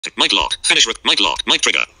Mic lock. Finish. Mic lock. Mic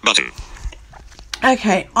trigger. Button.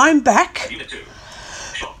 Okay, I'm back. Unit 2.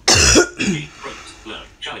 Shop. Learn.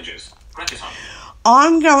 Challenges. Practice hub.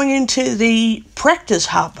 I'm going into the practice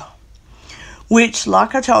hub, which,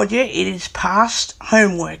 like I told you, it is past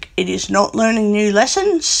homework. It is not learning new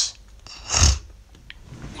lessons.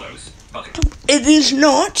 Close. Button. It is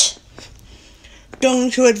not going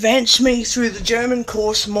to advance me through the German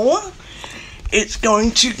course more. It's going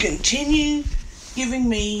to continue giving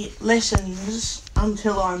me lessons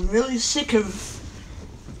until I'm really sick of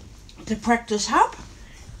the practice hub,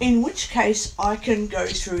 in which case I can go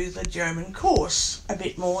through the German course a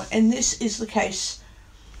bit more, and this is the case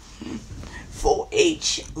for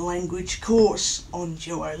each language course on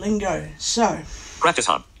Duolingo. So, Practice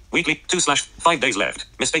hub. Weekly 2/5 days left.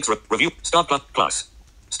 Mistakes review. Start plus.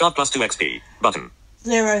 Start plus 2 XP. Button.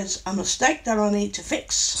 there is a mistake that I need to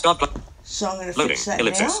fix, Start plus. so I'm going to Loading. fix that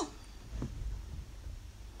Ellipsis. now.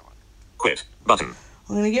 Quit. Button.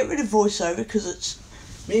 I'm going to get rid of voiceover because it's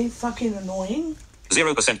being fucking annoying.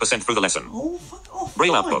 0% through the lesson. Oh, fuck off.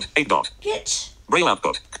 Braille fine. output. 8 dot. Get Braille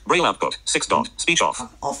output. Braille output. 6 dot. Speech off.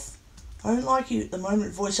 fuck off. I don't like you at the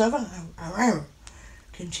moment, voiceover.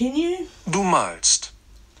 Continue. Du malst.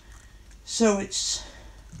 So it's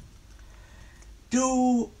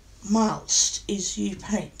du malst is you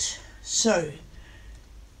paint. So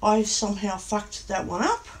I somehow fucked that one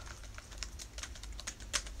up.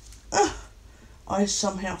 I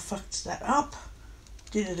somehow fucked that up.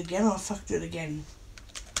 Did it again, I fucked it again.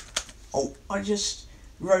 Oh, I just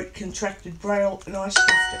wrote contracted braille and I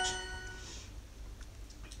stuffed it.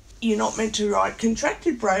 You're not meant to write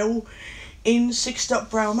contracted braille in 6-dot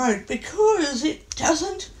braille mode because it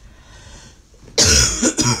doesn't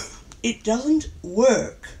it doesn't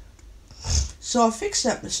work. So I fixed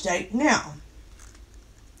that mistake. Now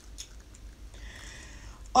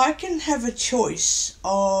I can have a choice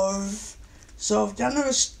of, so I've done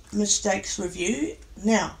a mistakes review.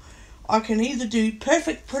 Now I can either do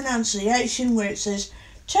perfect pronunciation where it says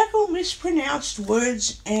tackle mispronounced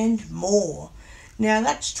words and more. Now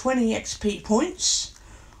that's 20 XP points.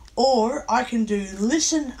 Or I can do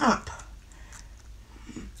listen up.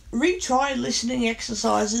 Retry listening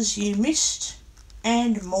exercises you missed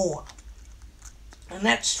and more. And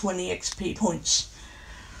that's 20 XP points.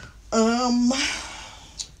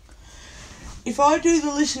 If I do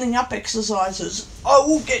the listening up exercises, I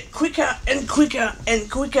will get quicker and quicker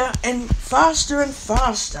and quicker and faster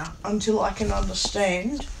until I can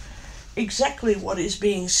understand exactly what is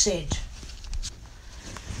being said.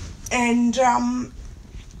 And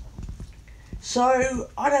so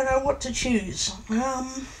I don't know what to choose.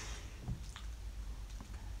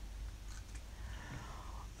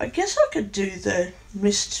 I guess I could do the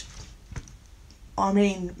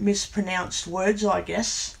mispronounced words, I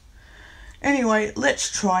guess. Anyway, let's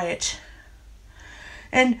try it.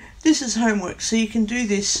 And this is homework, so you can do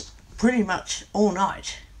this pretty much all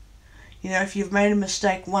night. You know, if you've made a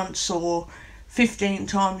mistake once or 15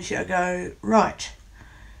 times, you go, right,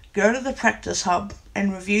 go to the practice hub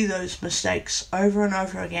and review those mistakes over and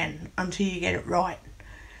over again until you get it right.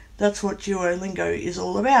 That's what Duolingo is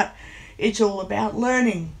all about. It's all about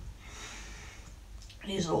learning.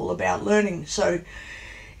 It is all about learning. So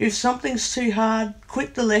if something's too hard,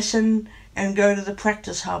 quit the lesson and go to the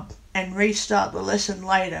practice hub and restart the lesson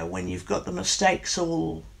later when you've got the mistakes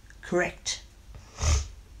all correct.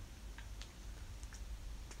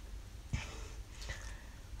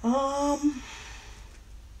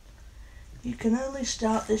 You can only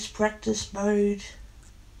start this practice mode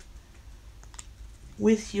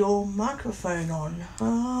with your microphone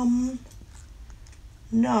on.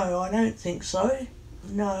 No, I don't think so.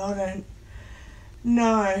 No,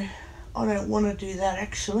 I don't want to do that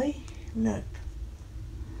actually. Nope.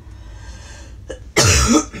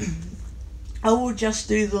 I will just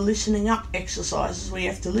do the listening up exercises where you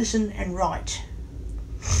have to listen and write.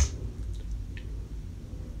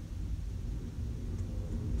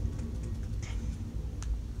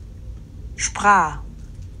 Sprach.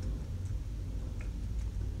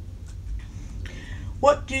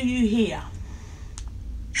 What do you hear?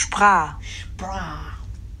 Sprach. Sprach.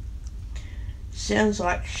 Sounds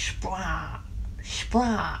like sprach.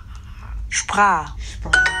 Sprach. Sprach.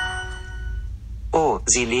 Sprach. Oh,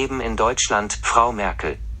 Sie leben in Deutschland, Frau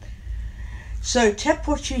Merkel. So tap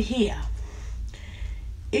what you hear.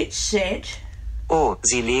 It said, Oh,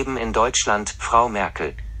 Sie leben in Deutschland, Frau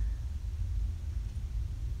Merkel.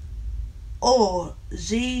 oh,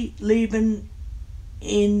 Sie leben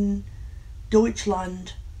in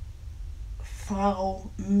Deutschland, Frau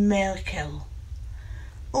Merkel.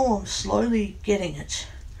 Oh, I'm slowly getting it.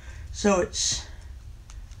 So it's,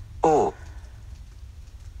 Oh,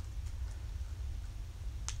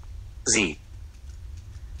 Sie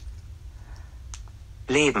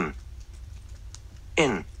leben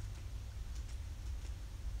in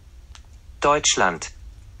Deutschland.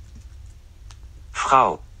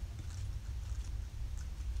 Frau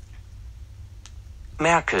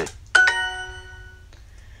Merkel.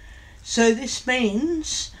 So this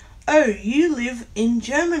means, oh, you live in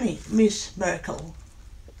Germany, Miss Merkel.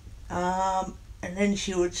 And then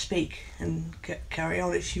she would speak and carry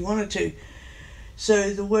on if she wanted to.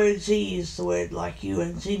 So the word Sie is the word like you,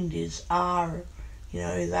 and sind is are, you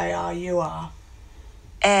know, they are, you are.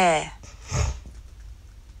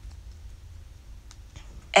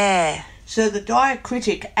 So the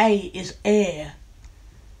diacritic A is air.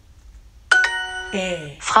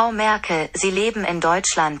 Air. Frau Merkel, Sie leben in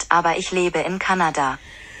Deutschland, aber ich lebe in Kanada.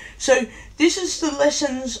 So this is the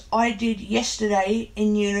lessons I did yesterday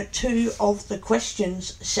in Unit 2 of the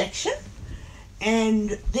questions section.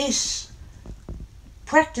 And this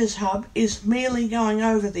practice hub is merely going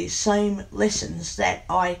over these same lessons that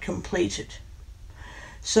I completed.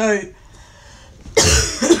 So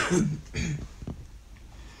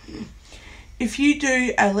if you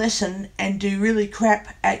do a lesson and do really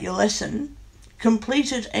crap at your lesson,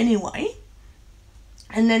 complete it anyway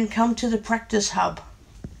and then come to the practice hub.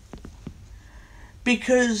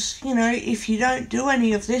 Because, you know, if you don't do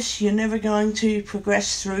any of this, you're never going to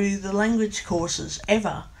progress through the language courses,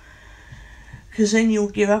 ever. Because then you'll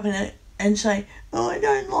give up in it and say, oh, I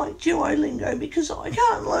don't like Duolingo because I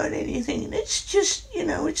can't learn anything. And it's just, you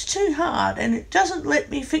know, it's too hard and it doesn't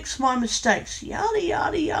let me fix my mistakes. Yada,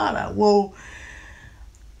 yada, yada. Well,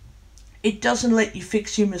 it doesn't let you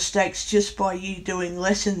fix your mistakes just by you doing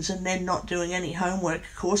lessons and then not doing any homework.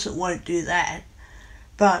 Of course, it won't do that.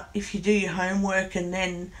 But if you do your homework and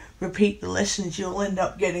then repeat the lessons, you'll end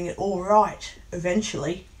up getting it all right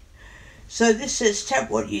eventually. So this says,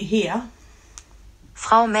 tap what you hear.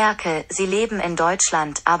 Frau Merkel, Sie leben in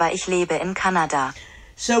Deutschland, aber ich lebe in Kanada.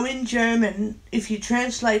 So in German, if you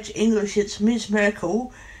translate to English, it's Ms.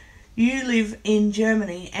 Merkel, you live in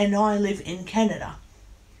Germany and I live in Canada.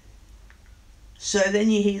 So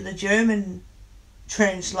then you hear the German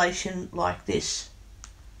translation like this.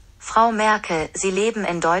 Frau Merkel, Sie leben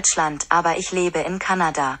in Deutschland, aber ich lebe in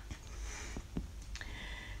Kanada.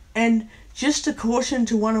 And just a caution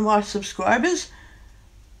to one of my subscribers,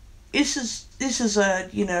 this is a,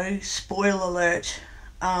 you know, spoiler alert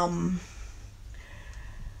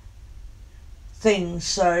thing.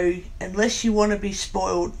 So unless you want to be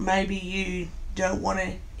spoiled, maybe you don't want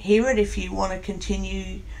to hear it if you want to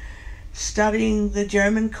continue studying the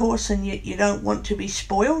German course and yet you don't want to be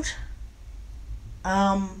spoiled.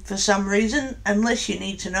 For some reason, unless you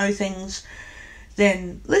need to know things,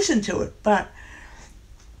 then listen to it. But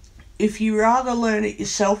if you rather learn it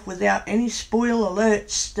yourself without any spoil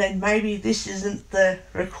alerts, then maybe this isn't the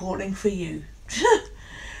recording for you.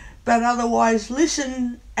 But otherwise,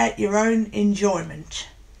 listen at your own enjoyment.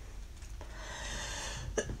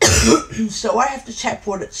 So I have to tap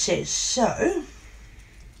what it says. So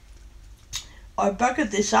I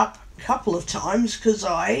buggered this up a couple of times because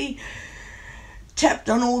I tapped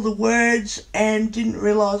on all the words and didn't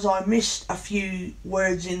realise I missed a few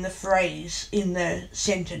words in the phrase, in the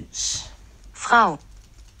sentence. Frau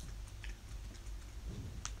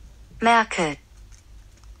Merkel.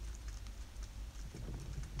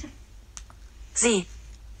 Sie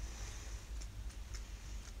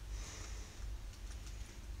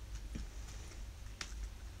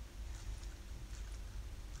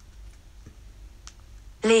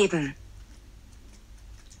leben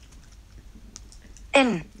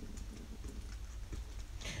in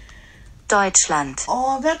Deutschland.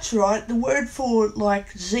 Oh, that's right. The word for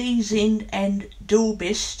like Sie sind and Du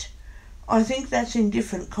bist, I think that's in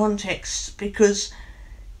different contexts, because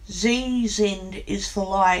Sie sind is for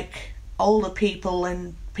like older people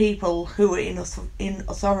and people who are in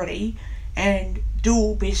authority, and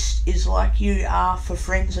Du bist is like you are for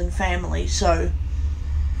friends and family. So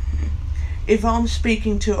if I'm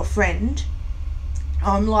speaking to a friend,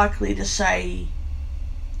 I'm likely to say,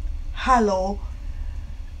 Hallo,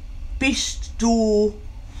 bist du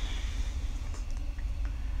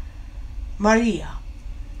Maria?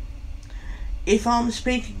 If I'm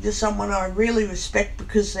speaking to someone I really respect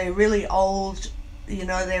because they're really old, you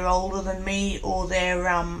know, they're older than me, or they're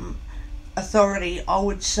authority, I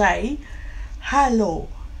would say, Hallo,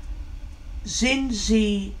 sind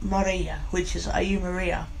Sie Maria? Which is, are you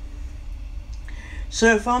Maria?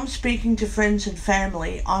 So if I'm speaking to friends and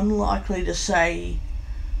family, I'm likely to say,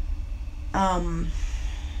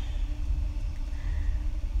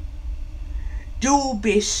 Du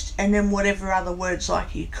bist, and then whatever other words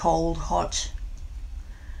like you, cold, hot,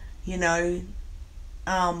 you know,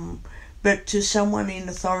 but to someone in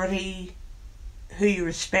authority who you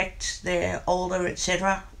respect, they're older,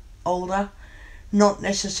 etc., older, not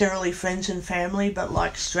necessarily friends and family, but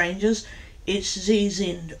like strangers, it's Sie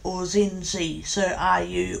sind or sind Sie, so are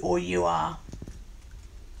you or you are.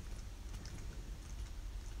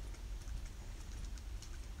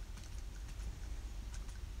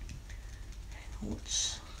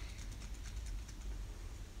 What's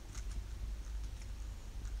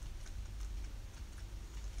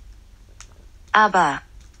Aber.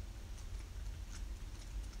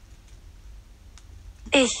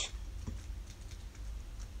 Ich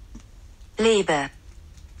lebe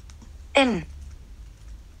in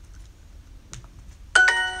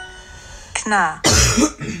Kna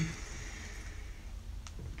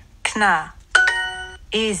Kna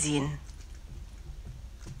Esin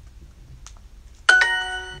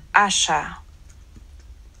Ascha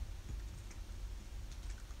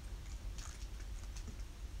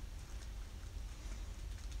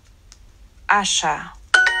Ascha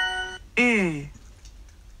Ü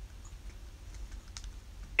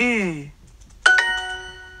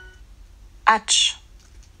Atsch.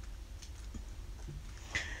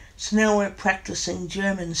 So now we're practicing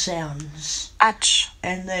German sounds. Atsch.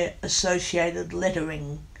 And their associated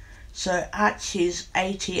lettering. So Atsch is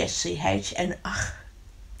A-T-S-C-H and Ach.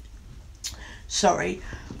 Sorry,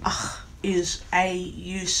 Ach is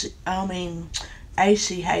A-C-H.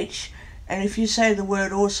 And if you say the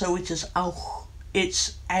word also, which is Auch,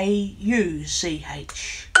 it's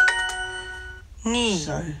A-U-C-H. Nie.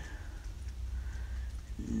 So,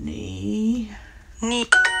 nie,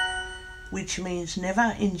 which means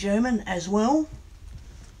never in German as well.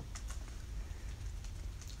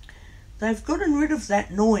 They've gotten rid of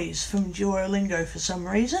that noise from Duolingo for some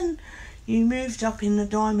reason. You moved up in the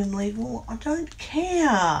Diamond League. Well, I don't care.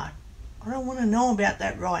 I don't want to know about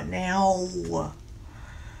that right now.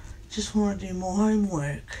 Just want to do more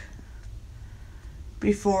homework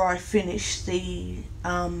before I finish the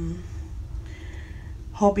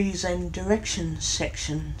hobbies and directions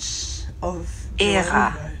sections of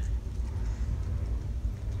Duolingo.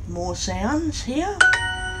 More sounds here.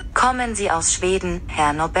 Kommen Sie aus Schweden,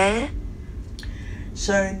 Herr Nobel?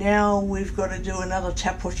 So now we've got to do another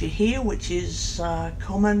tap what you hear, which is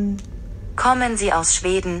Kommen Sie aus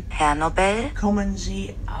Schweden, Herr Nobel? Kommen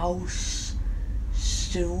Sie aus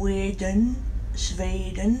Schweden?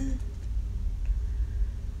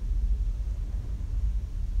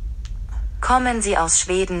 Kommen Sie aus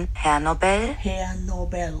Schweden, Herr Nobel? Herr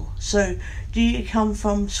Nobel. So, do you come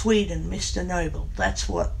from Sweden, Mr. Nobel? That's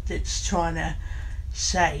what it's trying to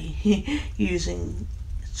say using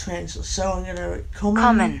translate. So I'm going to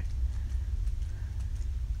kommen.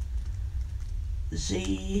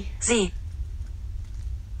 Sie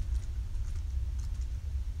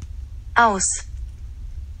aus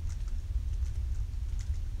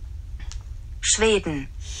Schweden.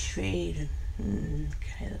 Schweden.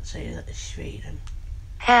 Okay, let's say that is Schweden.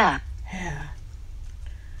 Herr.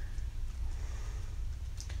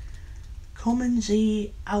 Kommen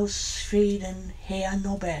Sie aus Schweden, Herr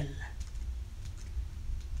Nobel?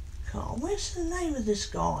 Oh, where's the name of this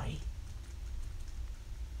guy?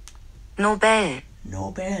 Nobel.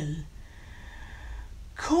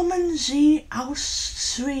 Kommen Sie aus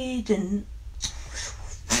Schweden?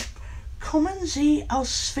 Kommen Sie aus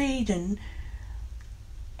Schweden,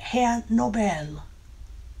 Herr Nobel?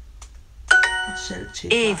 I said it too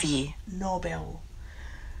Evi. fast. Nobel.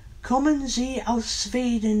 Kommen Sie aus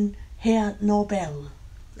Schweden, Herr Nobel?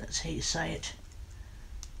 That's how you say it.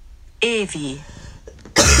 Evi.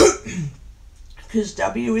 Because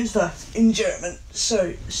W is the in German.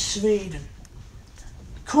 So, Sweden.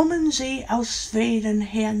 Kommen Sie aus Schweden,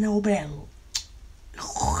 Herr Nobel?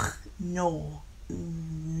 No.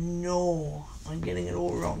 I'm getting it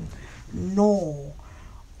all wrong. No.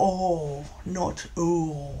 Oh, not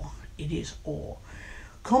oh. It is oh.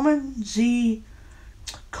 Kommen Sie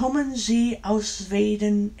aus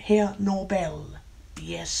Schweden, Herr Nobel?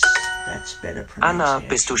 Yes, that's better pronunciation. Anna,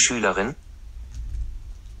 bist du Schülerin?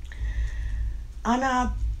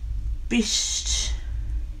 Anna, bist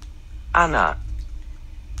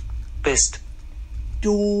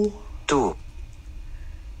du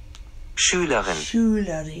Schülerin?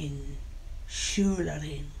 Schülerin.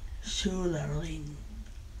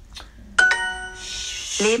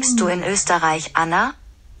 Lebst du in Österreich, Anna?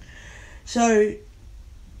 So,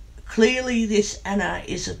 clearly this Anna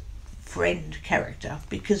is a friend character,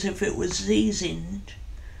 because if it was Sie sind,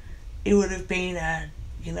 it would have been a,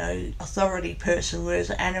 authority person,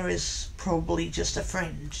 whereas Anna is probably just a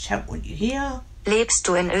friend. Tap what you hear. Lebst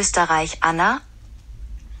du in Österreich, Anna?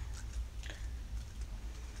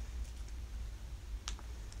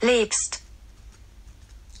 Lebst.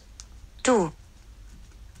 Du.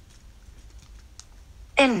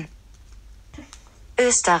 In.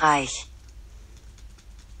 Österreich.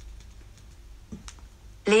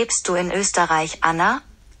 Lebst du in Österreich, Anna?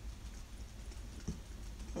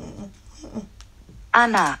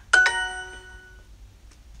 Anna.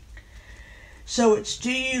 So it's,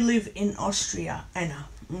 do you live in Austria, Anna?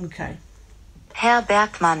 Okay. Herr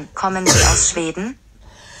Bergmann, kommen Sie aus Schweden?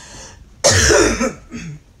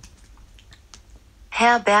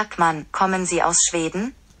 Herr Bergmann, kommen Sie aus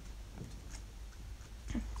Schweden?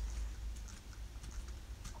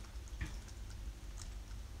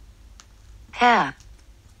 Herr.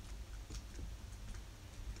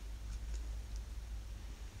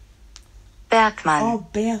 Bergmann. Oh,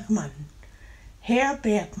 Bergmann. Herr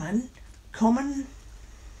Bergmann, kommen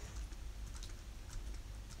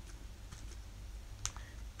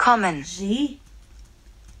Sie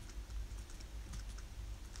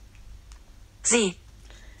Sie.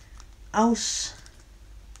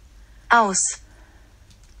 aus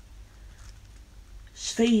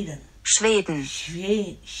Schweden. Schweden.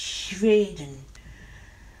 Schweden.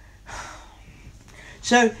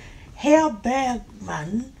 So, Herr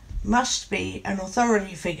Bergmann must be an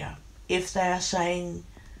authority figure if they are saying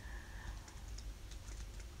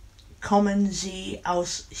kommen Sie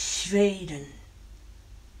aus Schweden.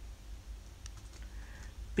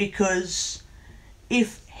 Because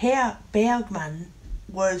if Herr Bergmann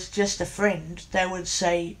was just a friend, they would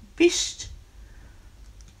say bist.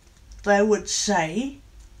 They would say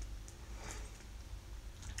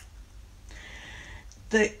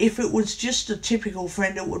that if it was just a typical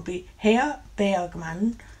friend, it would be Herr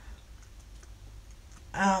Bergmann.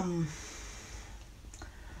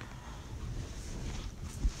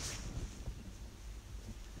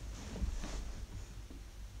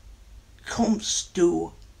 Kommst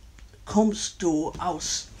du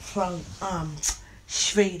aus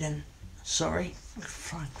Schweden? Sorry,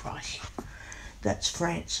 Frankreich. That's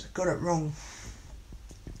France. I got it wrong.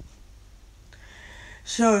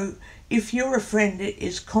 So, if you're a friend, it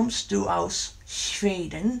is kommst du aus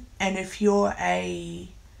Schweden, and if you're a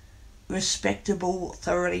respectable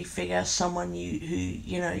authority figure, someone who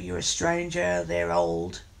you're a stranger, they're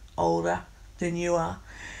older than you are,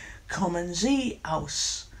 kommen Sie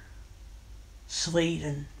aus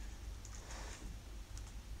Schweden.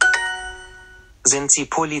 Sind Sie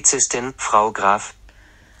Polizistin, Frau Graf?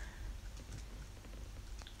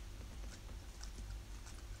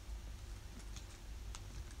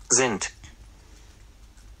 Sind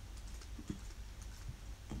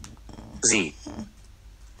Sie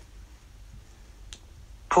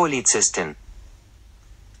Polizistin?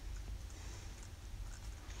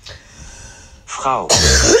 Frau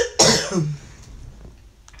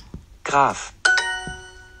Graf.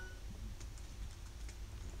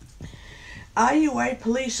 Are you a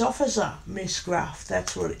police officer, Miss Graf?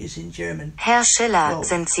 That's what it is in German. Herr Schiller, Well,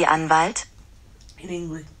 sind Sie Anwalt?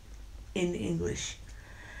 in English.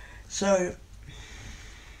 So,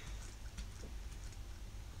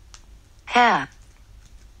 Herr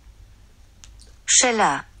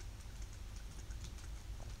Schiller.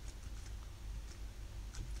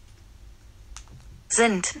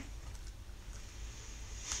 Sind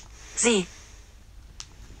Sie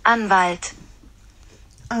Anwalt?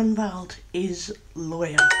 Anwalt is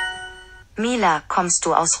lawyer. Mila, kommst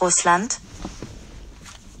du aus Russland?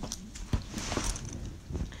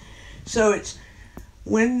 So it's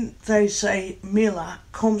when they say Mila,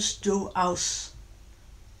 kommst du aus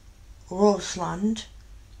Russland,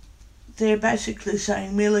 they're basically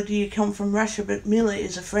saying, Mila, do you come from Russia? But Mila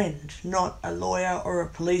is a friend, not a lawyer or a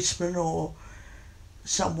policeman or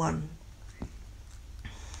someone.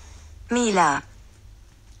 Mila.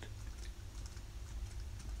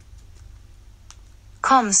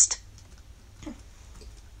 Kommst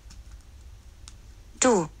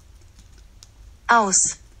du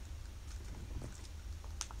aus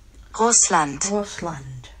Russland?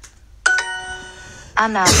 Russland.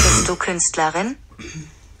 Anna, bist du Künstlerin?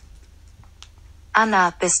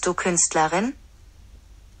 Anna, bist du Künstlerin?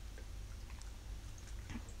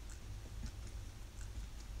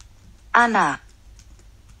 Anna,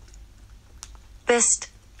 bist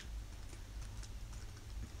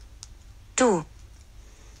du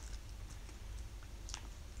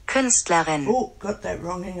Künstlerin? Oh, got that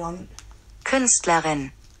wrong, hang on.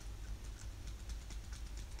 Künstlerin.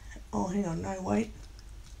 Oh, hang on, no, wait.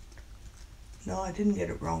 No, I didn't get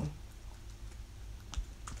it wrong.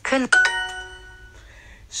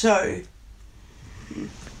 So,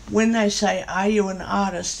 when they say, are you an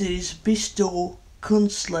artist, it is bist du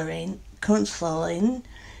Künstlerin,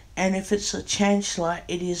 and if it's a chancellor,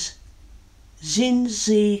 it is Sind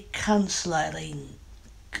Sie Kanzlerin?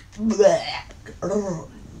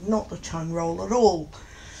 Not the tongue roll at all.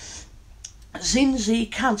 Sind Sie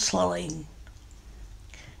Kanzlerin?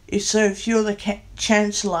 If you're the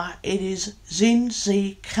Chancellor, it is Sind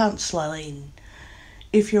Sie Kanzlerin.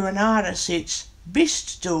 If you're an artist, it's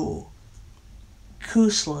Bist du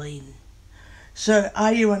Künstlerin. So,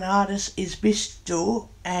 are you an artist is Bist du,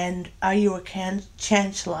 and are you a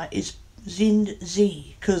Chancellor is Sind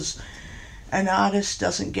Sie, because an artist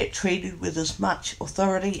doesn't get treated with as much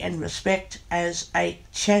authority and respect as a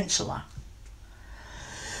Chancellor.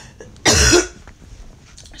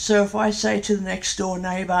 So if I say to the next door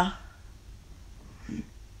neighbour,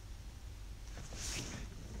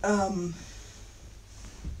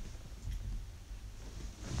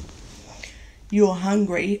 you're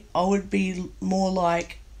hungry, I would be more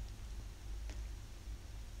like,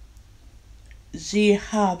 Sie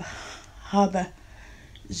haben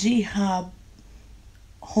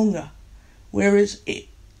Hunger. Whereas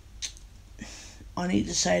I need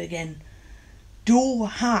to say it again, Du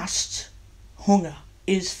hast Hunger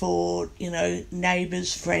is for,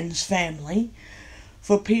 neighbours, friends, family.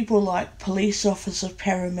 For people like police officer,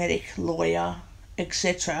 paramedic, lawyer,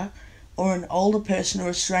 etc., or an older person or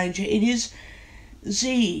a stranger, it is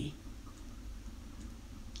Sie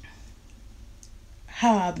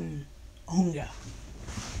haben Hunger.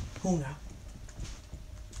 Hunger.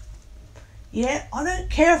 Yeah, I don't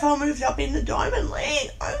care if I moved up in the Diamond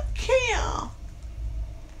League. I don't care.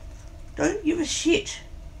 Don't give a shit.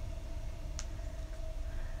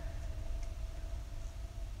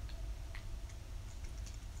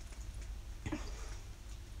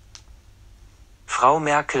 Frau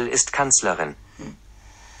Merkel ist Kanzlerin.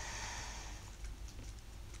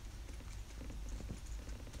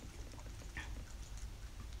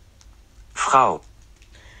 Frau.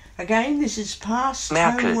 Again, this is past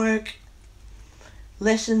Merkel. Homework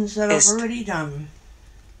lessons that Ist. I've already done.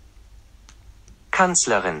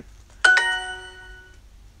 Kanzlerin.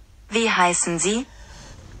 Wie heißen Sie?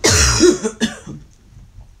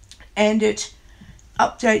 And it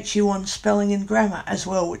updates you on spelling and grammar as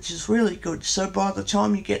well, which is really good. So by the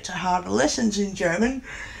time you get to harder lessons in German,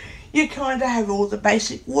 you kind of have all the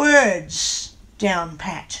basic words down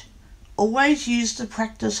pat. Always use the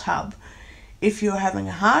practice hub. If you're having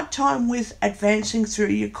a hard time with advancing through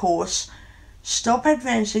your course, stop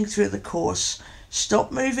advancing through the course.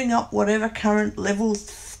 Stop moving up whatever current level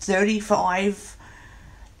 35,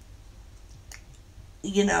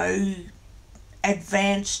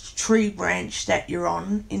 advanced tree branch that you're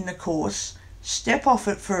on in the course. Step off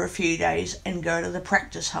it for a few days and go to the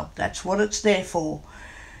practice hub. That's what it's there for.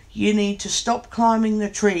 You need to stop climbing the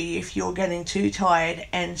tree if you're getting too tired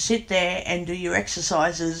and sit there and do your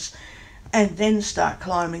exercises and then start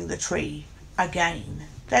climbing the tree again.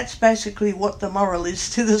 That's basically what the moral is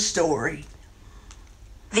to the story.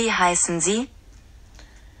 Wie heißen Sie?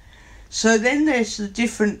 So then there's the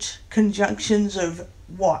different conjunctions of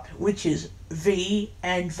what, which is wie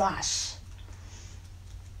and was.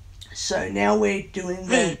 So now we're doing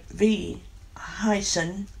the wie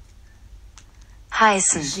heißen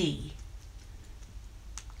Heißen Sie.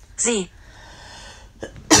 Sie.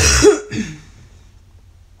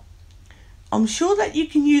 I'm sure that you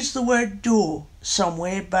can use the word du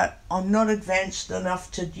somewhere, but I'm not advanced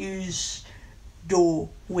enough to use du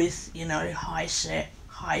with, heiße,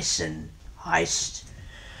 heißen, heist.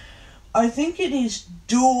 I think it is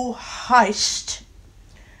du heist,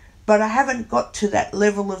 but I haven't got to that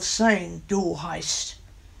level of saying du heist.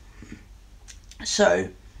 So,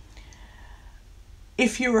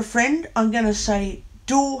 if you're a friend, I'm going to say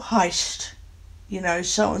du heist,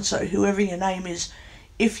 so-and-so, whoever your name is.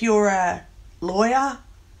 If you're a lawyer,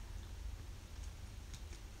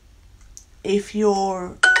 if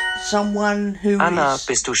you're someone who Anna, is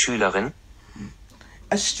bist du Schülerin?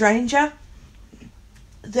 a stranger,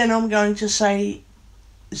 then I'm going to say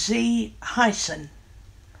Sie heißen,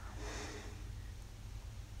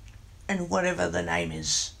 and whatever the name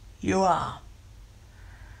is you are.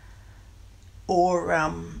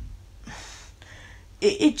 Or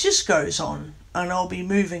it just goes on, and I'll be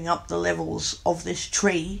moving up the levels of this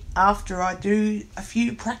tree after I do a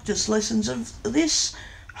few practice lessons of this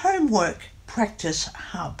homework practice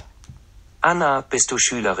hub. Anna, bist du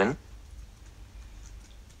Schülerin?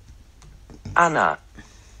 Anna.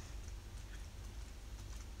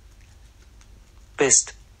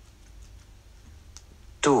 Bist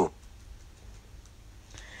du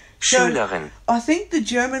Schülerin? I think the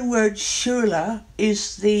German word Schüler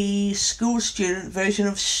is the school student version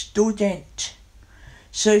of Student.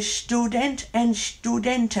 So Student and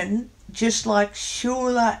Studenten, just like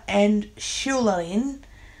Schüler and Schülerin,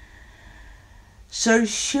 So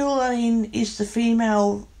Schülerin is the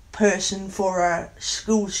female person for a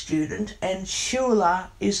school student, and Schüler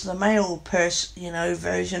is the male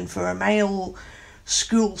version for a male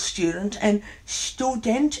school student, and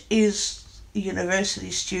Student is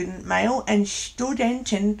university student male, and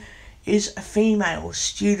Studentin is a female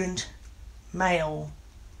student male.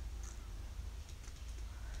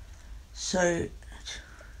 So,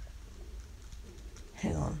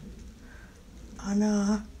 hang on.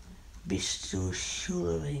 Anna, bist du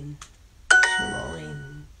Schülerin?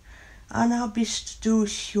 Schülerin. Anna, bist du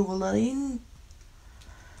Schülerin?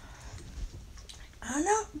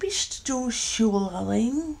 Anna, bist du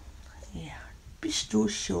Schülerin? Ja, bist du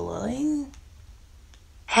Schülerin?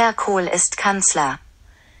 Herr Kohl ist Kanzler.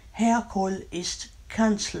 Herr Kohl ist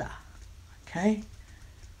Kanzler. Okay.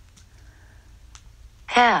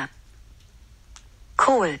 Herr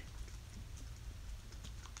Kohl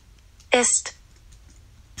ist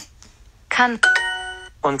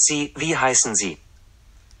Und Sie, wie heißen Sie?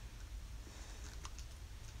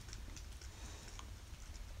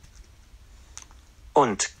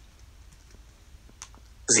 Und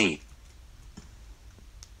Sie,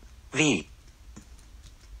 wie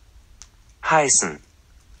heißen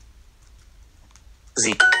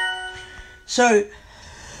Sie? So,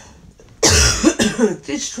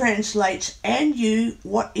 this translates, and you,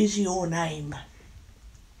 what is your name?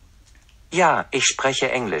 Ja, ich spreche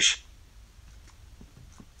Englisch.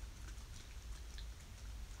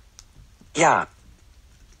 Ja.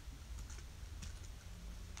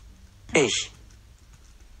 Ich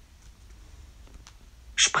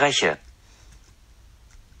spreche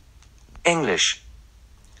Englisch.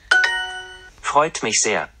 Freut mich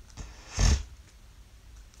sehr.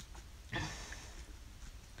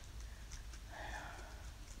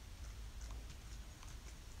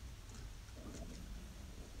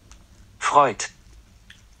 Freut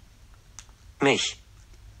mich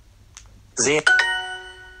sehr.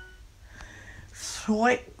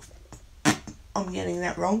 I'm getting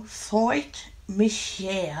that wrong. Freut mich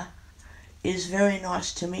sehr is very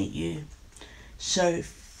nice to meet you. So,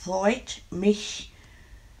 freut mich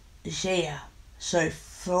sehr. So,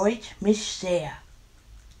 freut mich sehr.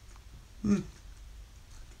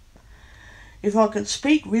 If I could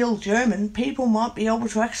speak real German, people might be able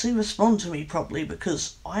to actually respond to me properly,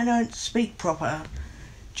 because I don't speak proper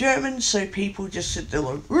German, so people just sit there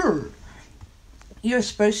like, "Rrr." You're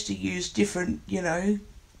supposed to use different,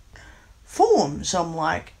 forms. I'm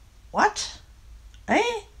like, what?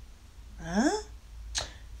 Eh? Huh?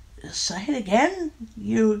 Say it again?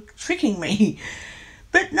 You're tricking me.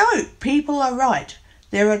 But no, people are right.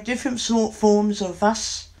 There are different forms of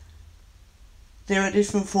was. There are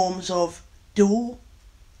different forms of du.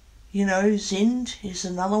 Sind is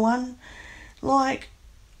another one.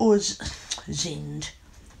 Or sind.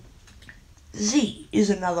 Sie is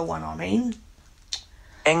another one, I mean.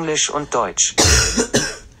 Englisch und Deutsch.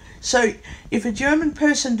 So, if a German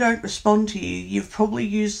person don't respond to you, you've probably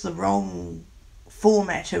used the wrong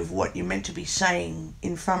format of what you're meant to be saying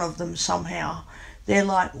in front of them somehow. They're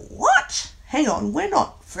like, what? Hang on, we're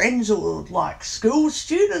not friends or like school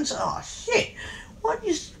students? Oh, shit. Why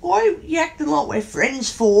are you acting like we're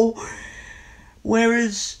friends for?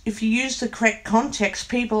 Whereas, if you use the correct context,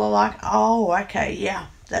 people are like, oh, okay, yeah,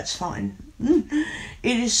 that's fine.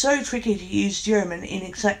 It is so tricky to use German in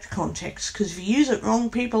exact context, because if you use it wrong,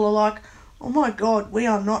 people are like, oh my god, we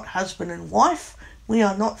are not husband and wife, we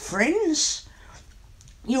are not friends.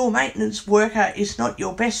 Your maintenance worker is not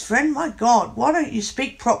your best friend. My god, why don't you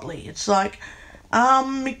speak properly? It's like,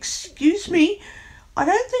 excuse me, I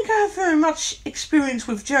don't think I have very much experience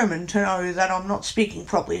with German to know that I'm not speaking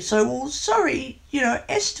properly, so, well, sorry,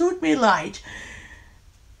 es tut mir leid.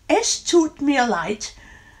 Es tut mir leid.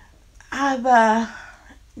 Aber,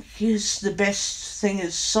 the best thing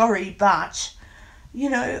is sorry, but,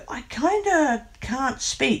 I kind of can't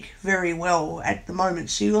speak very well at the moment,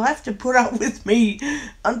 so you'll have to put up with me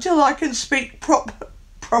until I can speak proper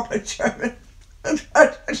German.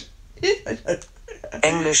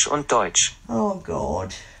 Englisch und Deutsch. Oh,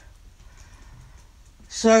 God.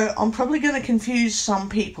 So, I'm probably going to confuse some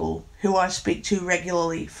people who I speak to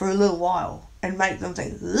regularly for a little while and make them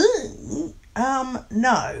think,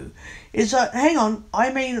 no. It's like, hang on,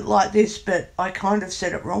 I mean it like this, but I kind of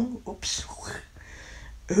said it wrong. Oops.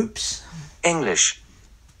 Englisch.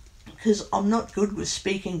 Because I'm not good with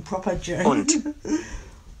speaking proper German. Und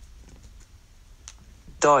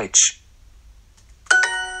Deutsch.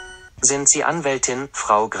 Sind Sie Anwältin,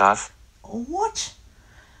 Frau Graf? What?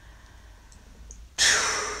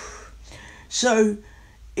 So,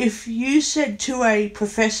 if you said to a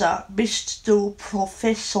professor, bist du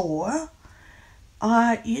Professor,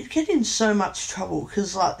 you'd get in so much trouble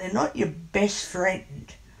because, like, they're not your best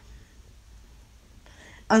friend.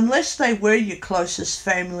 Unless they were your closest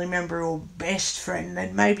family member or best friend,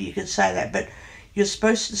 then maybe you could say that. But you're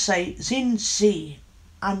supposed to say, Sind Sie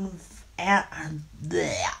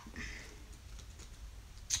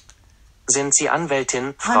Sind Sie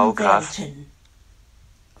Anwältin, Frau Graf? Anwältin.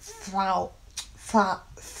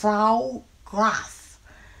 Frau Graf.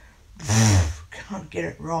 Can't get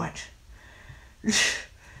it right.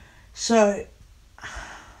 So,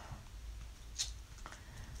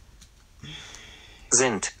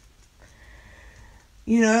 Sind.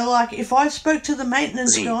 you know, like if I spoke to the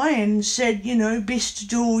maintenance Sie. guy and said, you know, bist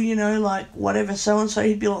du, you know, like whatever so and so,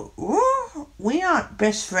 he'd be like, oh, we aren't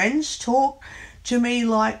best friends. Talk to me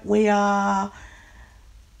like we are,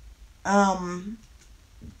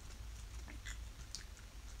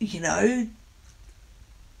 you know,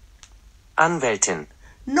 Anwältin.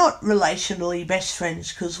 not relationally best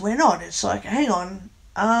friends, because we're not. It's like, hang on,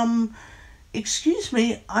 excuse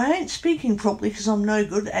me, I ain't speaking properly because I'm no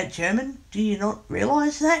good at German. Do you not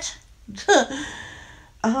realise that?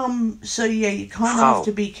 So yeah, you kind of Frau. have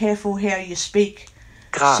to be careful how you speak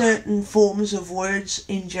Graf. certain forms of words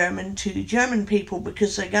in German to German people,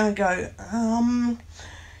 because they're going to go,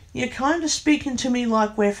 you're kind of speaking to me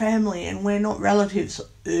like we're family and we're not relatives.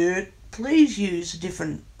 Please use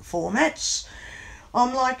different formats.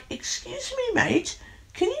 I'm like, excuse me, mate,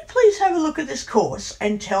 can you please have a look at this course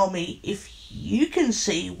and tell me if you can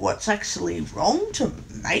see what's actually wrong to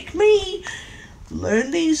make me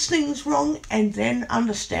learn these things wrong and then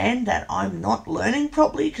understand that I'm not learning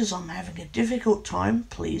properly because I'm having a difficult time.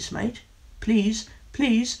 Please, mate. Please,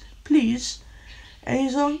 please, please. And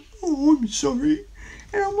he's like, oh, I'm sorry.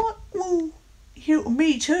 And I'm like, well,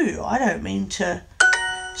 me too. I don't mean to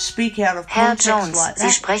speak out of Herr context Jones, like Sie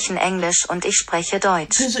that. sprechen Englisch und ich spreche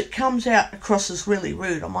Deutsch. Because it comes out across as really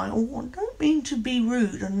rude. I'm like, oh, I don't mean to be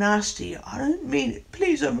rude and nasty. I don't mean it.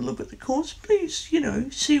 Please have a look at the course. Please, you know,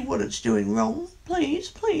 see what it's doing wrong. Please,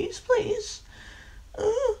 please, please.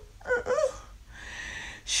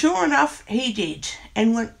 Sure enough, he did.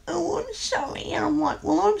 And went, oh, I'm sorry. And I'm like,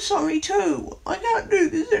 well, I'm sorry too. I can't do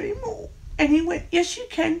this anymore. And he went, yes, you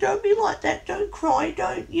can. Don't be like that. Don't cry.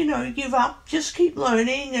 Don't, you know, give up. Just keep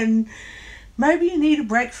learning. And maybe you need a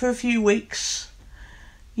break for a few weeks.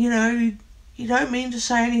 You know, you don't mean to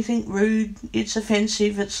say anything rude. It's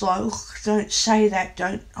offensive. It's like, oh, don't say that.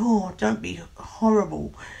 Don't be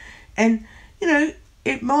horrible. And, you know,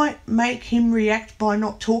 it might make him react by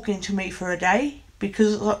not talking to me for a day.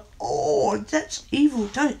 Because it's like, oh, that's evil.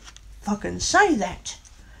 Don't fucking say that.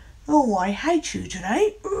 Oh, I hate you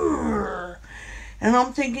today. Urgh. And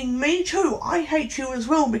I'm thinking, me too. I hate you as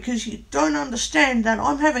well because you don't understand that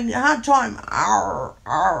I'm having a hard time. Arr,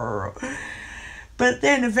 arr. But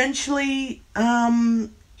then eventually,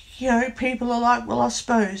 you know, people are like, well, I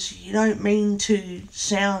suppose you don't mean to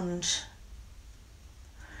sound...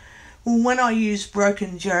 Well, when I use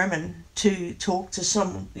broken German to talk to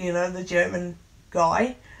some, you know, the German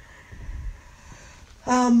guy,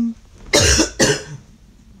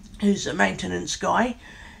 who's a maintenance guy,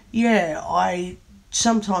 yeah, I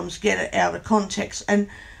sometimes get it out of context, and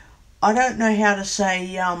I don't know how to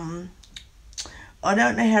say,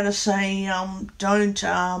 don't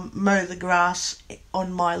mow the grass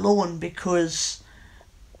on my lawn, because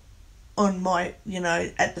on my, you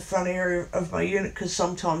know, at the front area of my unit, because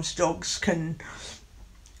sometimes dogs can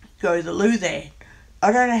go the loo there.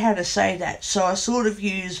 I don't know how to say that, so I sort of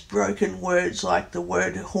use broken words like the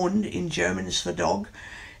word Hund in German is for dog,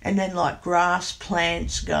 and then like grass,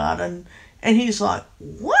 plants, garden, and he's like,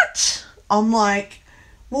 what? I'm like,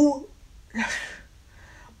 well,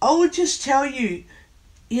 I would just tell you,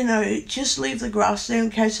 you know, just leave the grass there in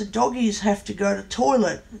case the doggies have to go to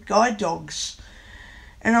toilet, guide dogs.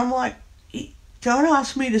 And I'm like, don't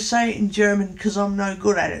ask me to say it in German because I'm no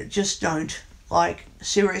good at it. Just don't. Like,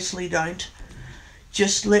 seriously don't.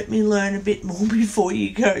 Just let me learn a bit more before you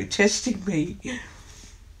go testing me.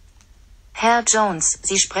 Herr Jones,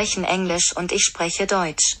 Sie sprechen Englisch und ich spreche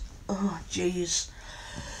Deutsch. Oh, jeez.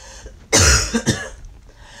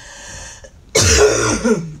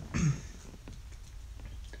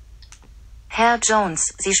 Herr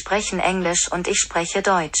Jones, Sie sprechen Englisch und ich spreche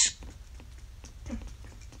Deutsch.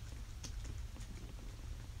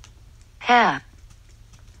 Herr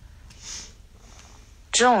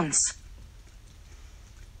Jones.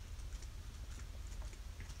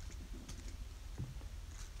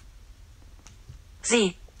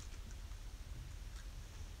 Sie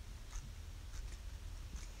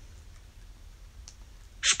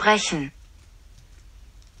sprechen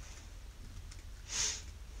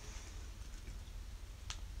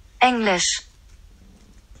Englisch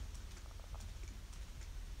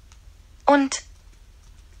Und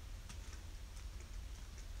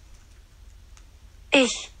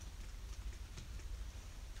ich.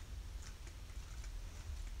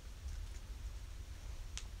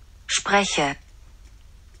 Spreche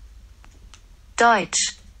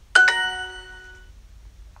Deutsch.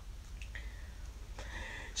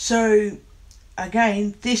 So,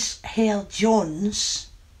 again, this Herr Johns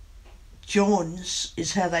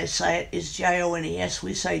is how they say it, is Jones.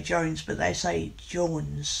 We say Jones, but they say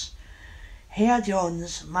Johns. Herr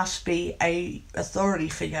Johns must be a authority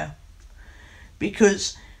figure,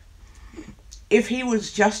 because if he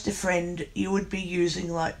was just a friend, you would be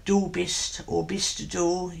using like du bist or bist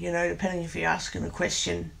du, you know, depending if you're asking a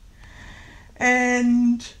question.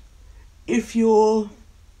 And if you're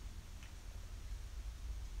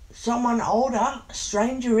someone older, a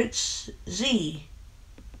stranger, it's sie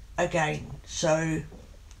again. So,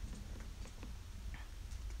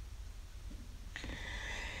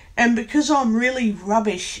 and because I'm really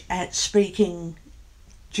rubbish at speaking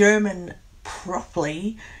German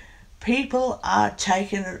properly, people are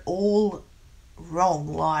taking it all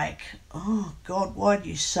wrong, like, oh God, why'd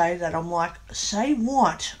you say that? I'm like, say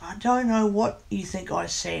what? I don't know what you think I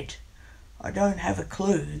said. I don't have a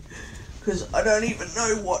clue, because I don't even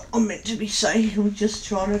know what I'm meant to be saying. I'm just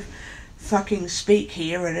trying to fucking speak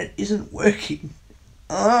here and it isn't working.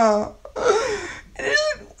 It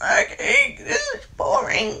isn't working. This is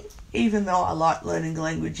boring. Even though I like learning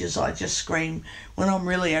languages, I just scream when I'm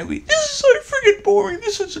really angry. This is so friggin' boring.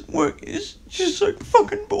 This isn't working. It's just so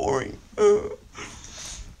fucking boring. And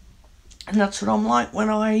that's what I'm like when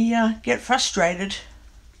I get frustrated.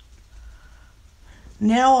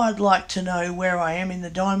 Now I'd like to know where I am in the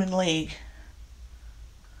Diamond League.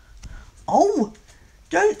 Oh,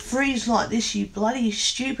 don't freeze like this, you bloody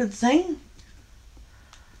stupid thing.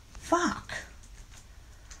 Fuck.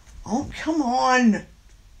 Oh, come on.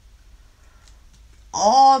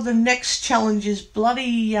 Oh, the next challenge is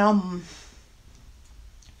bloody,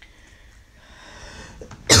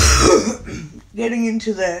 getting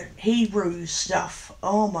into the Hebrew stuff.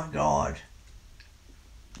 Oh my God.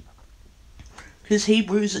 Because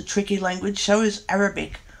Hebrew's a tricky language, so is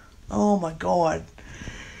Arabic. Oh my God.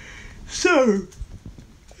 So,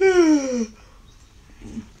 there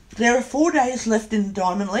are 4 days left in the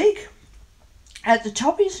Diamond League. At the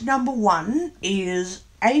top is number 1 is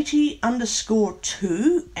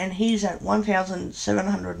 80_2, and he's at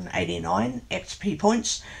 1,789 XP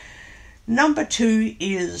points. Number 2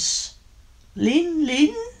 is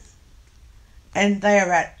Lin, and they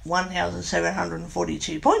are at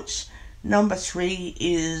 1,742 points. Number 3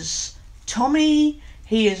 is Tommy,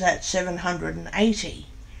 he is at 780.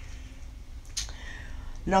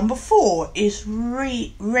 Number 4 is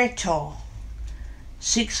Reto,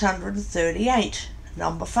 638.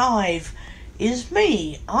 Number 5 is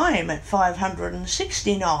me, I am at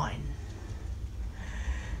 569.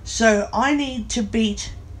 So I need to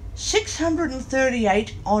beat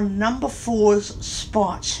 638 on number 4's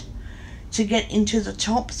spot to get into the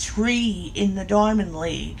top 3 in the Diamond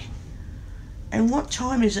League. And what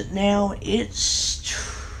time is it now? It's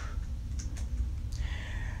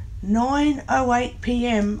 9:08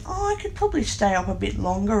 p.m. Oh, I could probably stay up a bit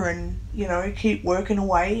longer and, you know, keep working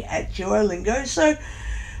away at Duolingo. So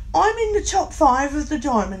I'm in the top 5 of the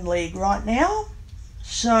Diamond League right now.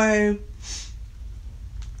 So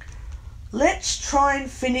let's try and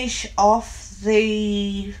finish off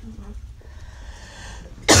the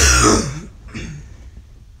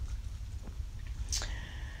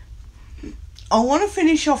I want to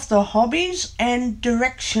finish off the hobbies and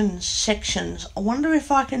directions sections. I wonder if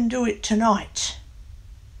I can do it tonight.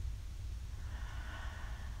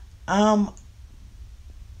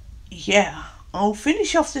 Yeah, I'll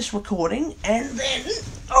finish off this recording and then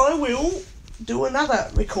I will do another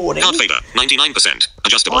recording. Card fader, 99%.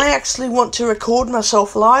 Adjustable. I actually want to record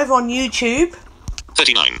myself live on YouTube.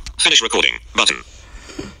 39. Finish recording. Button.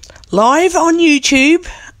 Live on YouTube.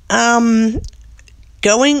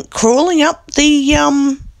 Crawling up the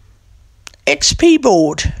XP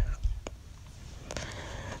board.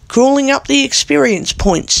 Crawling up the experience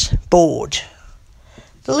points board.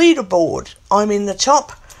 The leaderboard. I'm in the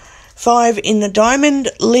top 5 in the Diamond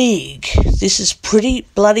League. This is pretty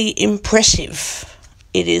bloody impressive.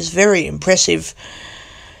 It is very impressive.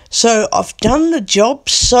 So I've done the job.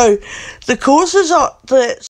 So the courses are